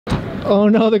Oh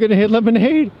no, they're gonna hit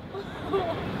lemonade.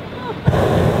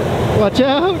 Watch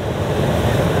out.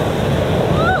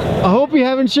 I hope you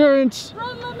have insurance.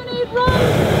 Run, lemonade, run.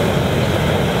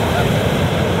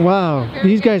 Wow,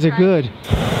 these guys are good.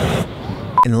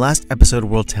 In the last episode of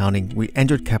World Towning, we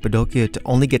entered Cappadocia to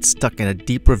only get stuck in a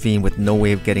deep ravine with no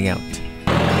way of getting out.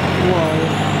 Whoa.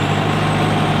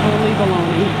 Holy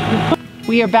baloney.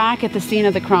 We are back at the scene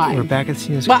of the crime. We're back at the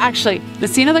scene of the Well, actually, the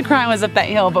scene of the crime was up that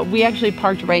hill, but we actually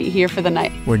parked right here for the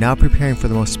night. We're now preparing for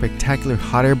the most spectacular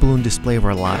hot air balloon display of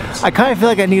our lives. I kind of feel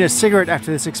like I need a cigarette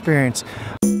after this experience.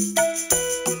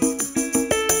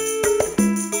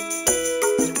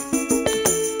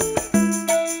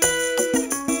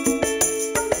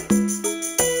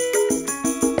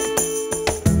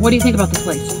 What do you think about this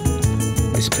place?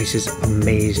 This place is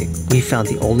amazing. We found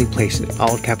the only place in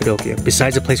all of Cappadocia,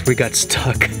 besides the place where we got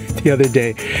stuck the other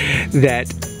day,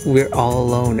 that we're all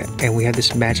alone and we have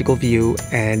this magical view.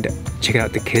 And check it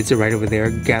out, the kids are right over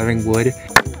there gathering wood.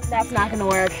 That's not gonna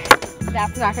work.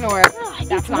 That's not gonna work.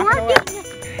 That's not gonna work.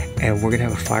 And we're gonna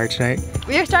have a fire tonight.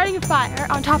 We are starting a fire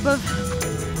on top of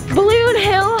Balloon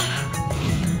Hill,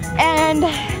 and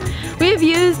we've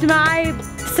used my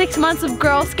 6 months of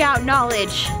Girl Scout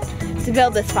knowledge to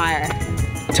build this fire.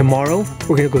 Tomorrow,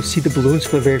 we're gonna go see the balloons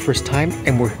for the very first time,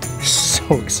 and we're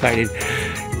so excited.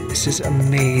 This is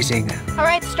amazing. All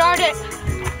right, start it.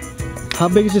 How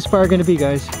big is this fire gonna be,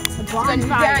 guys? It's gonna be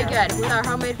very good with our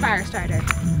homemade fire starter.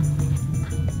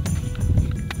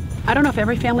 I don't know if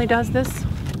every family does this.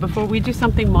 Before we do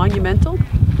something monumental,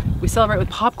 we celebrate with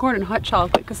popcorn and hot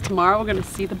chocolate, because tomorrow we're gonna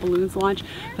see the balloons launch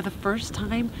for the first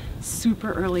time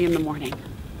super early in the morning.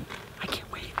 I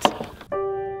can't wait.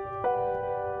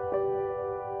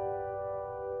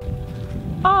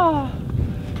 Ah,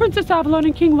 Princess Avalon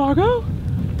and King Largo.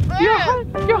 You're hot.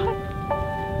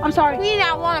 I'm sorry. We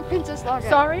now want a Princess Largo.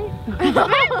 Sorry.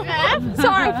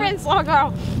 Sorry, Prince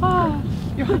Largo. Oh,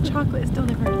 your hot chocolate is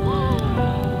delivered.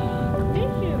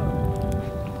 Thank you.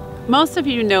 Most of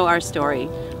you know our story.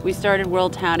 We started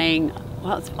World Towning,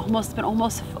 well, it's been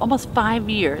almost 5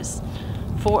 years,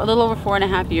 a little over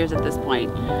 4.5 years at this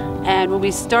point. And when we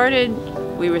started,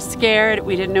 we were scared.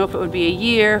 We didn't know if it would be a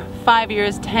year, 5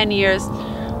 years, 10 years.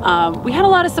 We had a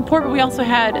lot of support, but we also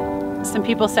had some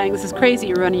people saying, this is crazy,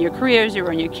 you're running your careers, you're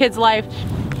running your kids' life.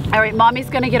 All right,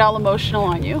 mommy's gonna get all emotional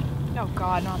on you. Oh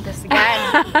God, not this again.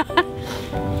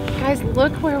 Guys,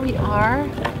 look where we are.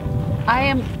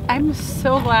 I'm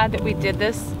so glad that we did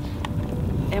this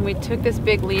and we took this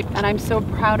big leap, and I'm so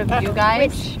proud of you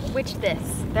guys. Which this?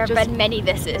 There have been many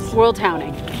thises. World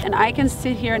Towning. And I can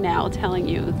sit here now telling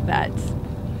you that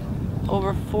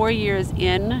over 4 years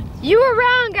in. You were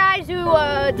wrong, guys who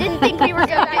didn't think we were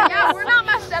gonna do this. Yeah, we're not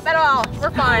messed up at all.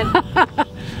 We're fine.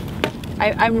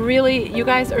 I'm really, you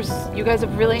guys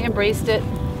have really embraced it.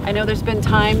 I know there's been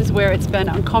times where it's been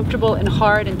uncomfortable and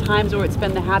hard, and times where it's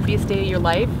been the happiest day of your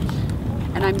life.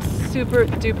 And I'm super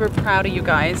duper proud of you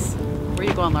guys. Where are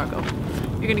you going, Largo?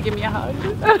 You're gonna give me a hug?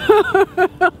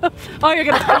 Oh, you're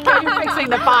fixing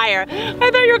the fire. I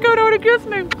thought you were going over to kiss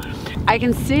me. I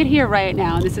can sit here right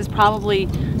now, and this is probably,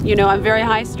 you know, I'm very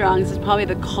high strung. This is probably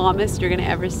the calmest you're gonna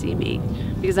ever see me,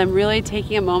 because I'm really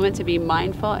taking a moment to be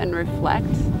mindful and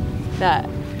reflect that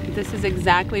this is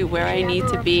exactly where I need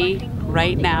to be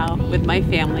right now with my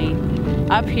family,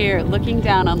 up here looking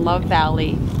down on Love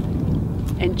Valley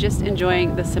and just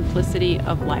enjoying the simplicity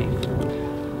of life.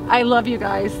 I love you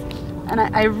guys, and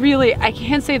I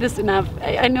can't say this enough.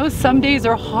 I know some days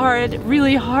are hard,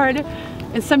 really hard,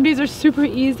 and some days are super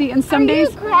easy, and some days—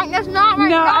 Are you crying? That's not right.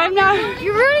 No, I'm not.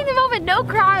 You're ruining the moment. No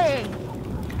crying.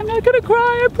 I'm not gonna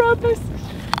cry, I promise.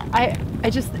 I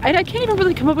can't even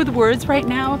really come up with words right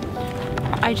now.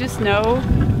 I just know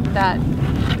that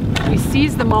we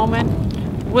seized the moment.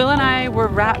 Will and I were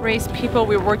rat race people.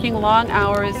 We were working long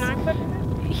hours.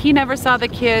 He never saw the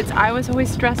kids. I was always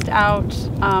stressed out.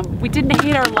 We didn't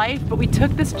hate our life, but we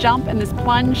took this jump and this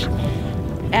plunge,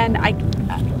 and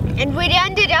we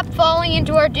ended up falling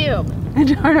into our doom.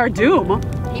 Into our doom?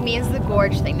 He means the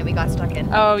gorge thing that we got stuck in.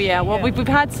 Oh yeah. Well, we've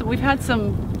had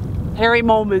some hairy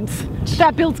moments.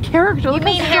 That builds character. You Look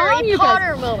mean how strong Harry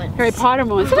Potter moments? Harry Potter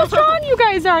moments. Look how strong you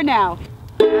guys are now.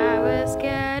 I was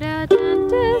scared of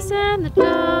dentists in the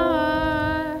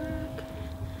dark.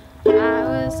 I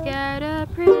was scared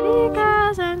of pretty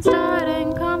girls and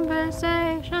starting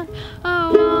conversation.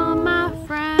 Oh, all my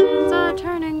friends are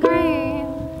turning green.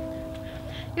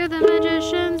 You're the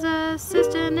magician's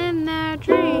assistant in their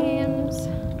dreams.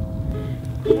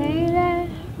 Lady,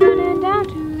 running down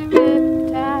to the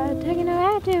riptide, taking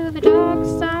away to the dark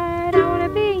side. I wanna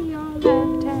be your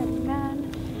left-hand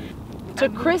man.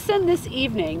 Took christen this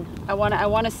evening. I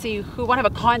want to see who want to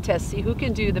have a contest, see who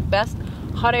can do the best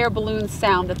hot air balloon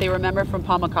sound that they remember from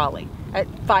Pamukkale at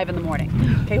 5 in the morning.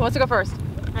 Okay, who wants to go first?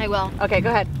 I will. Okay, go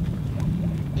ahead.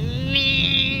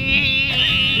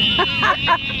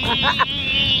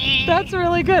 That's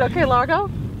really good. Okay,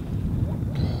 Largo.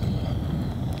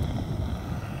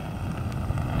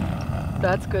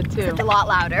 That's good too. It's a lot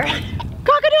louder.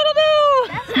 Cock-a-doodle-doo!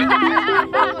 That's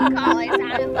not what Pamukkale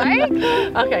sounded like.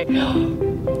 Okay.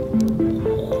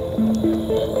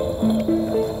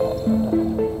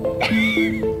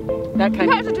 That You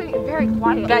kind guys are doing it very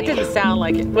quietly. that didn't sound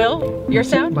like it. Will, your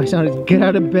sound? My sound is get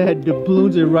out of bed. The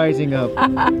balloons are rising up.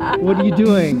 What are you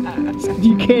doing?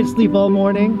 You can't sleep all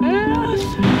morning.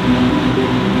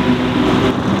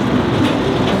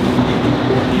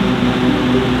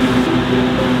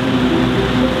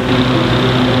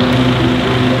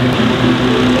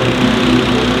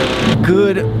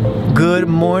 Good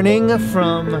morning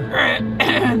from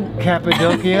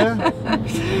Cappadocia.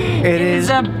 It is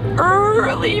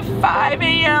early 5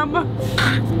 a.m.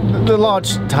 the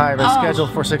launch time is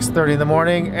scheduled for 6:30 in the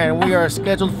morning, and we are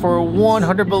scheduled for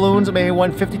 100 balloons, maybe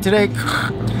 150 today.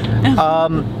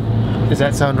 Does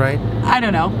that sound right? I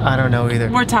don't know. I don't know either.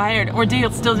 We're tired. We're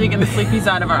still taking the sleepies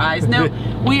out of our eyes. No,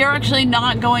 we are actually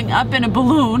not going up in a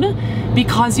balloon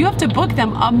because you have to book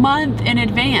them a month in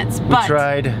advance. We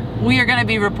tried. We are going to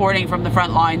be reporting from the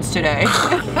front lines today.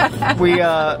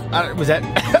 Was that?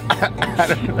 I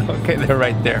don't know. Okay, they're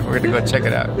right there. We're gonna go check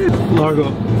it out.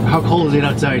 Largo, how cold is it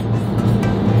outside?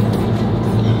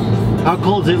 How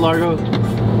cold is it, Largo?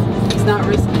 It's not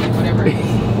risky, whatever it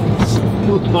is.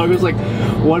 Largo's like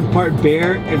one part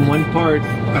bear and one part,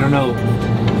 I don't know.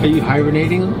 Are you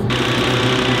hibernating?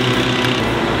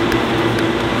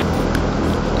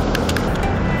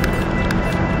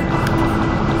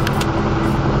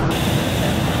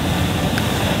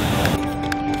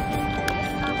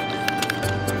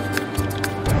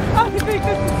 I think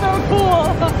this is so cool.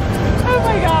 Oh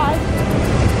my gosh.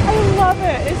 I love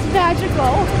it. It's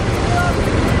magical.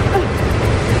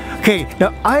 Okay,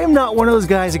 now I am not one of those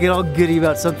guys that get all giddy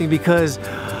about something because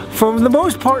for the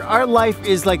most part our life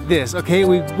is like this, okay?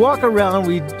 We walk around,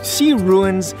 we see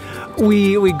ruins,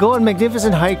 we go on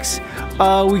magnificent hikes,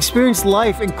 we experience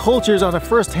life and cultures on a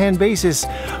first-hand basis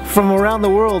from around the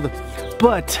world.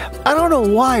 But I don't know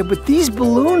why, but these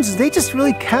balloons, they just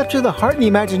really capture the heart and the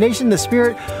imagination, the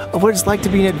spirit of what it's like to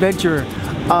be an adventurer.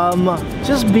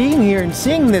 Just being here and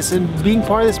seeing this and being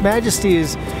part of this majesty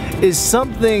is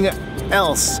something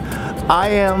else.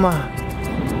 I'm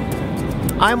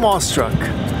awestruck.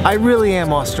 I really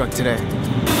am awestruck today.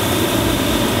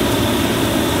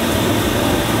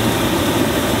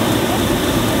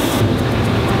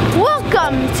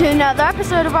 Welcome to another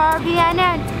episode of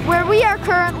RVNN, where we are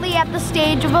currently at the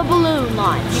stage of a balloon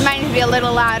launch. You might need to be a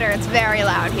little louder, it's very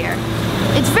loud here.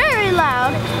 It's very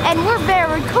loud, and we're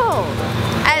very cold,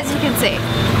 as you can see.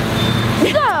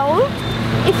 So,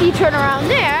 if you turn around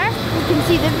there, we can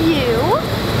see the view.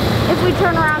 If we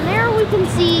turn around there, we can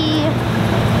see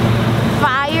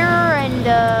fire and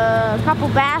a couple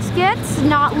baskets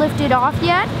not lifted off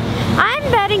yet. I'm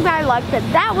betting my luck that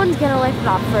that one's gonna lift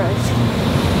off first.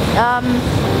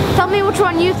 Tell me which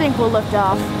one you think will lift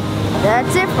off.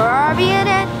 That's it for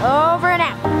RVNN, over and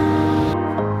out.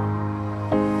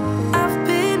 I've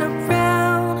been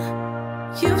around,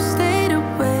 you've stayed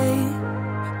away.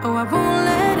 Oh, I won't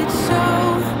let it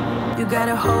show. You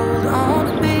gotta hold on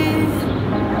to me.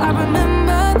 I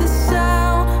remember the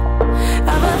sound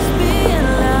of us being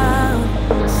loud.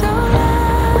 So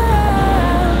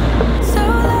loud, so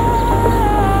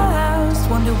loud. Just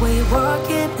wonder where you're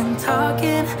walking and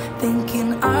talking,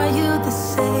 thinking, are you the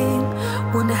same?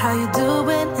 Wonder how you're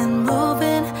doing and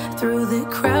moving through the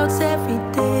crowds every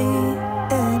day.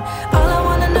 And all I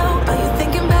wanna know, are you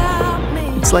thinking about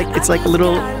me? It's like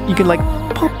little, you can like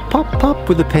pop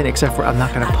with a pin, except for I'm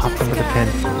not gonna pop them with a pin.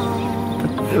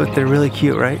 But they're really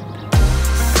cute, right?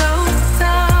 So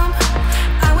dumb,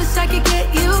 I wish I could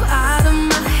get you out of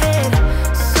my head.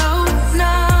 So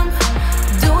numb,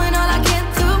 doing all I can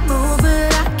to move,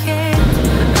 but I can't.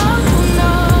 Oh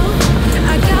no,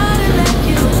 I gotta let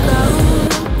you go.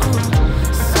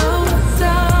 So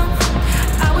dumb,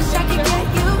 I wish I could get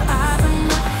you out of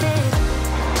my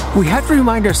head. We have to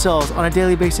remind ourselves on a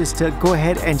daily basis to go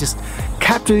ahead and just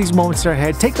capture these moments in our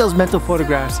head, take those mental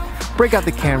photographs, break out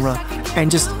the camera, and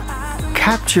just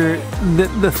capture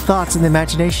the thoughts and the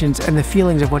imaginations and the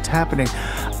feelings of what's happening.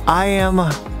 I'm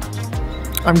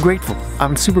grateful.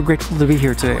 I'm super grateful to be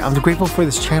here today. I'm grateful for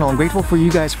this channel. I'm grateful for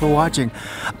you guys for watching.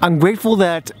 I'm grateful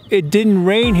that it didn't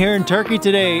rain here in Turkey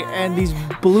today and these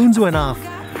balloons went off.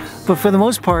 But for the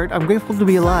most part, I'm grateful to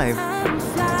be alive.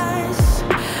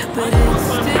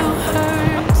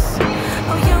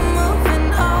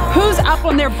 up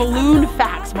on their balloon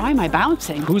facts. Why am I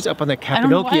bouncing? Who's up on the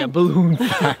Cappadocia balloon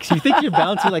facts? You think you're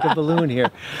bouncing like a balloon here.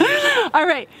 All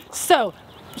right, so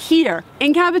here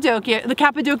in Cappadocia, the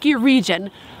Cappadocia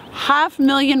region,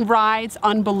 500,000 rides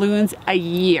on balloons a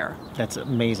year. That's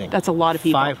amazing. That's a lot of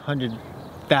people.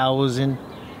 500,000 people.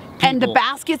 And the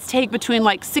baskets take between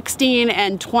like 16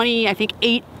 and 20, I think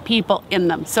 8 people in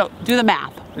them. So do the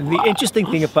math. And the interesting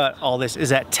thing about all this is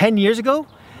that 10 years ago,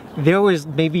 there was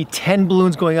maybe 10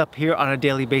 balloons going up here on a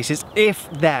daily basis,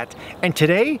 if that. And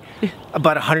today,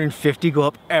 about 150 go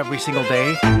up every single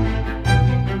day.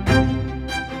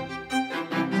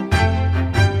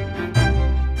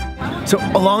 So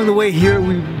along the way here,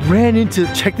 we ran into,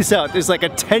 check this out, there's like a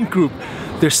tent group.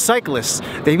 They're cyclists.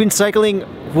 They've been cycling,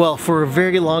 well, for a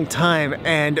very long time,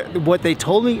 and what they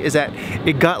told me is that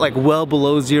it got like well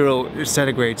below 0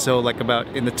 centigrade, so like about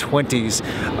in the 20s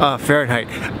Fahrenheit.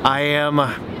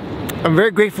 I'm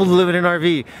very grateful to live in an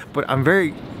RV, but I'm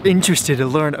very interested to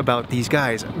learn about these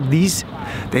guys.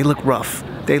 They look rough.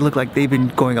 They look like they've been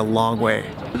going a long way.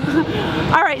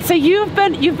 All right, so you've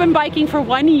been biking for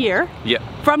 1 year. Yeah.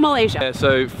 From Malaysia. Yeah,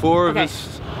 so 4 of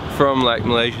us from like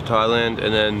Malaysia, Thailand,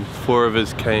 and then 4 of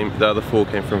us came, the other 4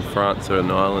 came from France or an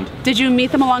island. Did you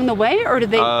meet them along the way, or did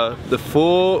they? The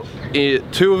 4, 2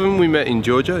 of them we met in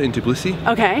Georgia, in Tbilisi.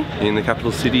 Okay. In the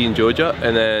capital city in Georgia,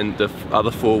 and then the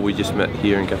other 4 we just met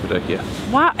here in Cappadocia.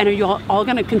 Wow, and are you all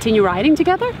gonna continue riding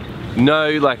together? No,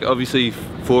 like obviously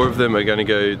 4 of them are gonna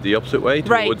go the opposite way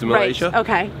towards Malaysia. Right,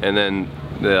 okay. And then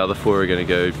the other 4 are gonna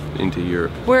go into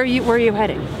Europe. Where are you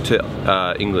heading? To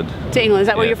England. To England, is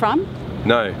that where you're from?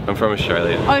 No, I'm from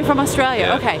Australia. Oh, you're from Australia,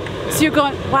 Yeah. Okay. So you're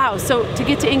going, wow, so to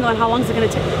get to England, how long is it gonna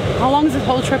take? How long is this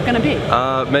whole trip gonna be?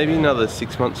 Maybe another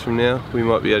 6 months from now, we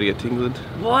might be able to get to England.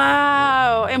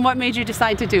 Wow, and what made you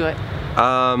decide to do it?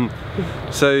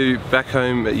 So back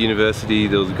home at university,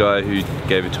 there was a guy who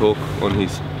gave a talk on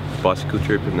his bicycle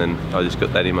trip, and then I just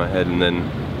got that in my head, and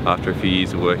then after a few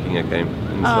years of working, I came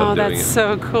and started doing it. That's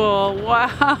so cool,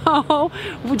 wow.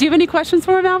 Do you have any questions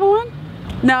for him, Avalon?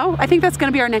 No? I think that's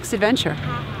gonna be our next adventure.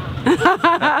 Do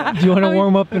you want to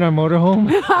warm up in our motorhome?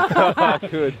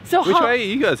 Good. So which way are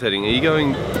you guys heading? Are you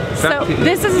going back to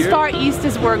this is as Europe? far east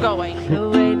as we're going. The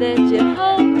way that you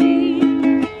hold me,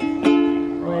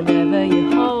 whenever you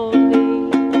hold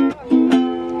me,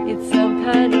 it's some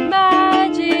kind of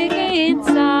magic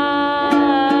inside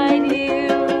you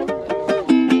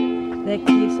that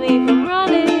keeps me from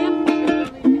running,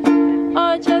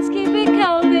 or just keep it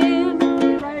coming.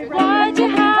 Why'd you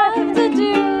have to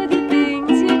do the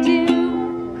things you do?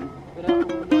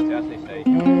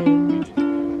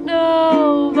 And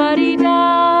nobody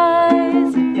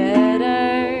does it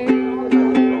better.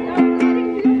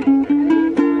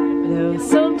 Though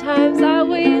sometimes I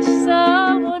wish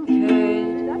someone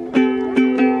could.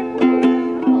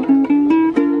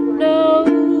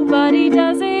 Nobody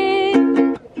does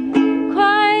it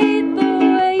quite the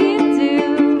way you do.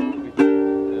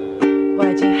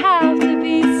 Why'd you have to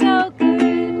be so good?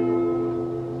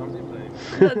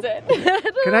 That's it.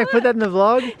 Can I put that in the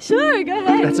vlog? Sure, go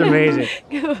ahead. That's amazing.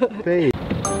 Babe.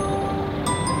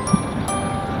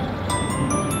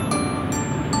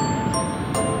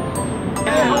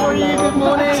 How are you? Good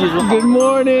morning. Good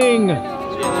morning.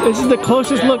 This is the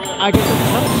closest look I can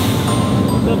touch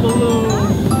the balloon.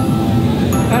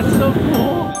 That's so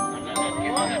cool.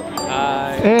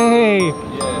 Hi. Hey.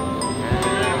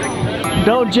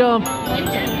 Don't jump.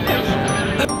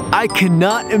 I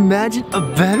cannot imagine a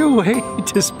better way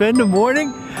to spend a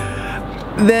morning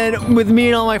than with me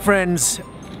and all my friends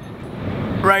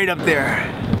right up there.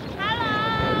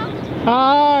 Hello.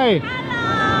 Hi.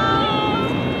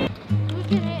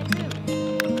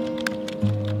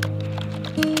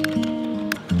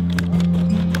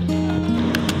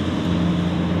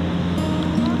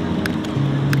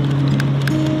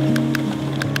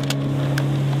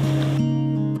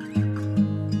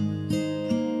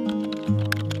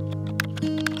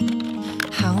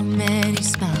 How many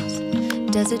smiles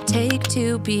does it take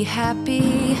to be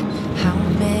happy? How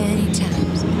many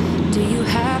times do you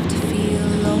have to feel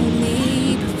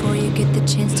lonely before you get the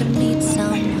chance to meet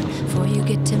someone? Before you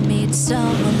get to meet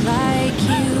someone like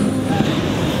you?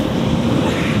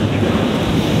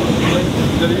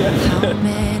 How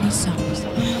many songs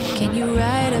can you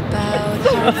write about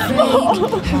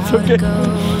heartbreak? How to go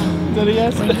when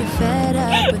you're fed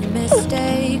up with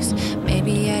mistakes?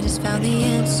 Maybe I just found the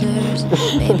answers.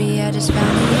 Maybe I just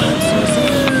found the answers in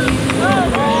you.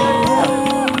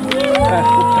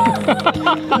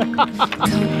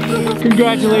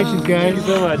 Congratulations, guys. Thank you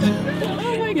so much.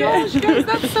 Oh my gosh, guys,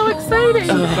 that's so exciting.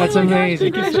 That's Oh my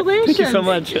amazing. Gosh, congratulations. Thank you so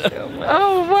much.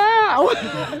 Oh wow.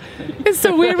 wow. It's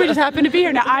so weird we just happen to be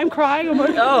here. Now I'm crying. I'm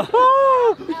like,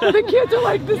 oh. The kids are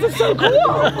like, this is so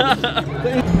cool.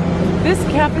 This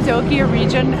Cappadocia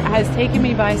region has taken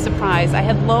me by surprise. I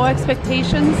had low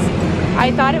expectations.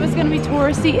 I thought it was going to be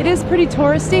touristy. It is pretty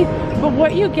touristy, but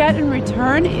what you get in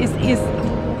return is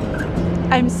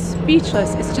I'm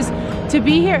speechless. It's just to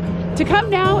be here. To come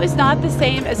now is not the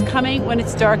same as coming when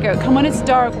it's dark out. Come when it's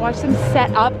dark, watch them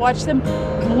set up, watch them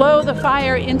blow the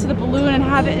fire into the balloon and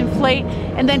have it inflate,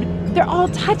 and then they're all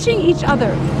touching each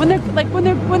other. When they're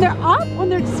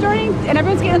starting and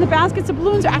everyone's getting in the baskets, the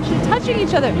balloons are actually touching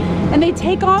each other. And they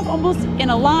take off almost in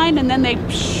a line and then they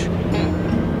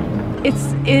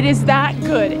it is that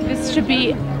good. This should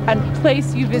be a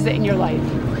place you visit in your life.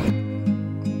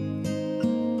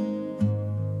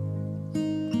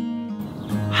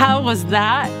 How was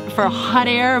that for hot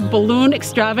air balloon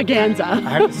extravaganza? I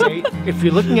have to say, if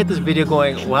you're looking at this video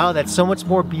going, wow, that's so much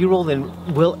more B-roll than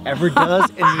Will ever does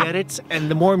in the edits, and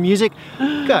the more music,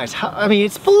 guys, I mean,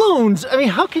 it's balloons. I mean,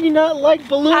 how can you not like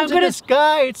balloons in the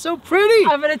sky? It's so pretty.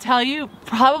 I'm gonna tell you,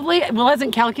 probably, Will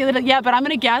hasn't calculated it yet, but I'm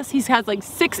gonna guess he has like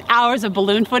 6 hours of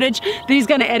balloon footage that he's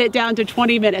gonna edit down to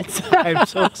 20 minutes. I'm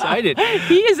so excited.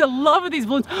 He is in love with these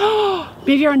balloons.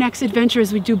 Maybe our next adventure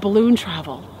is we do balloon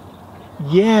travel.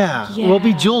 Yeah. We'll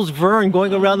be Jules Verne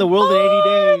going around the world in 80 days.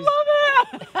 I love it.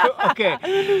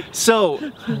 Okay, so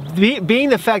being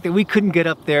the fact that we couldn't get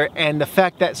up there and the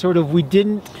fact that sort of we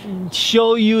didn't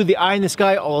show you the eye in the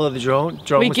sky, although the drone was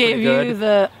pretty good. We gave you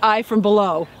the eye from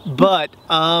below. But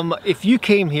if you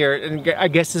came here, and I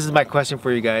guess this is my question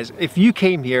for you guys, if you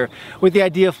came here with the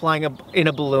idea of flying in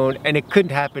a balloon and it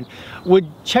couldn't happen, would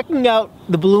checking out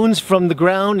the balloons from the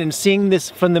ground and seeing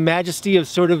this from the majesty of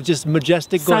sort of just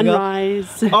majestic going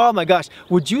sunrise. Up, oh my gosh,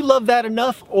 would you love that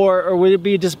enough, or would it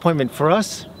be a disappointment for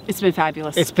us? It's been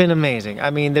fabulous. It's been amazing. I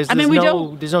mean, there's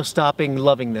no stopping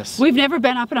loving this. We've never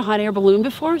been up in a hot air balloon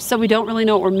before, so we don't really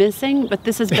know what we're missing, but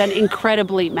this has been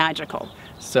incredibly magical.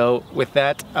 So with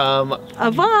that, au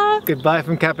revoir. Goodbye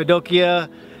from Cappadocia,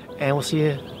 and we'll see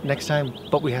you next time.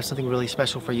 But we have something really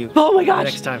special for you. Oh my gosh!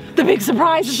 Next time. The big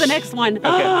surprise is the next one.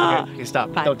 Okay,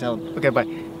 stop. Bye. Don't tell them. Okay, bye.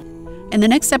 In the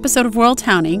next episode of World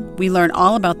Towning, we learn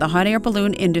all about the hot air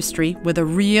balloon industry with a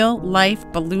real-life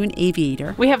balloon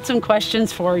aviator. We have some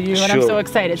questions for you, and I'm so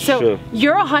excited. So,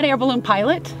 you're a hot air balloon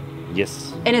pilot?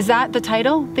 Yes. And is that the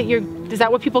title that is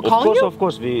that what people call you? Of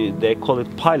course, they call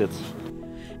it pilots.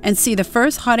 And see the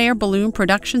first hot air balloon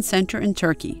production center in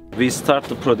Turkey. We start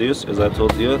to produce, as I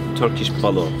told you, Turkish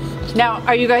balloon. Now,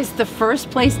 are you guys the first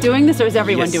place doing this, or is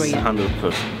everyone doing it? Yes,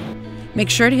 100%. Make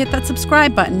sure to hit that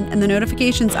subscribe button and the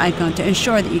notifications icon to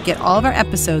ensure that you get all of our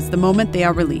episodes the moment they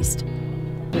are released.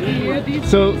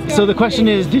 So the question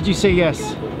is, did you say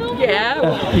yes?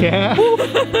 Yeah. Yeah?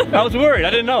 I was worried. I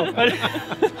didn't know.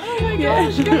 Oh my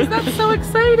gosh, guys, that's so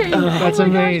exciting. That's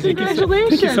amazing. Gosh,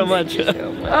 congratulations. Thank you so much.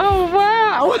 Oh,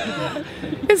 wow.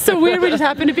 It's so weird we just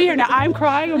happen to be here. Now I'm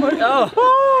crying. I'm like,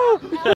 oh.